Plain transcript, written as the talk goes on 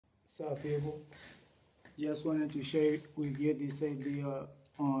So people, just wanted to share with you this idea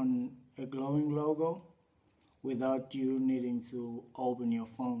on a glowing logo without you needing to open your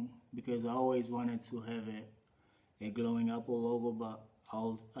phone, because I always wanted to have a glowing Apple logo, but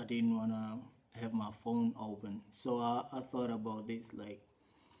I didn't want to have my phone open. So I thought about this, like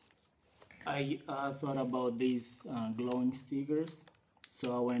I thought about these glowing stickers,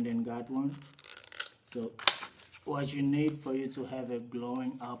 so I went and got one. So what you need for you to have a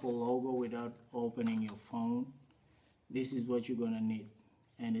glowing Apple logo without opening your phone, this is what you're gonna need,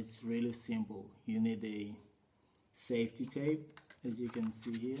 and it's really simple. You need a safety tape, as you can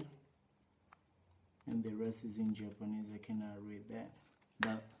see here, and the rest is in Japanese. I cannot read that,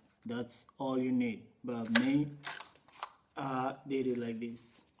 but that's all you need. But me, I did it like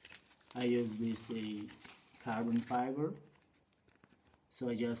this. I used this a carbon fiber, so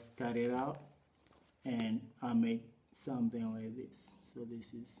I just cut it out and I made something like this. So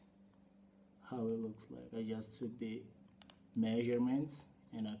this is how it looks like. I just took the measurements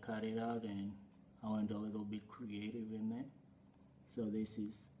and I cut it out, and I went a little bit creative in there. So this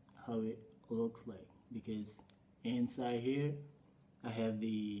is how it looks like, because inside here I have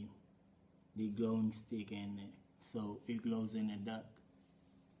the glowing stick in there, so it glows in the dark.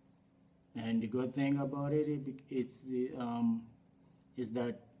 And the good thing about it is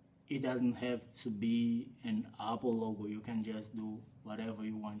that it doesn't have to be an Apple logo. You can just do whatever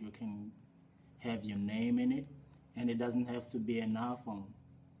you want. You can have your name in it, and it doesn't have to be an iPhone.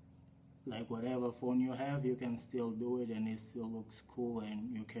 Like whatever phone you have, you can still do it, and it still looks cool.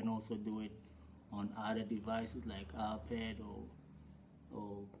 And you can also do it on other devices like iPad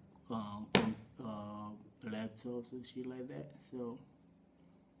or laptops and shit like that. So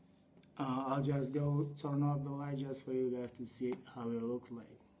I'll just go turn off the light just for you guys to see how it looks like.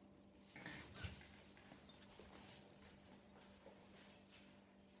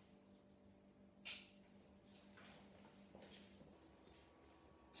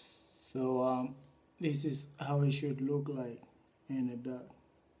 So this is how it should look like in the dark.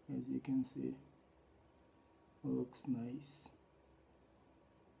 As you can see, it looks nice.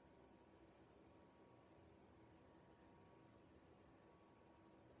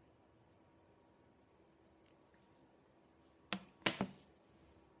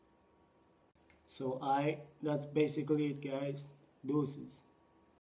 So that's basically it, guys. Deuces.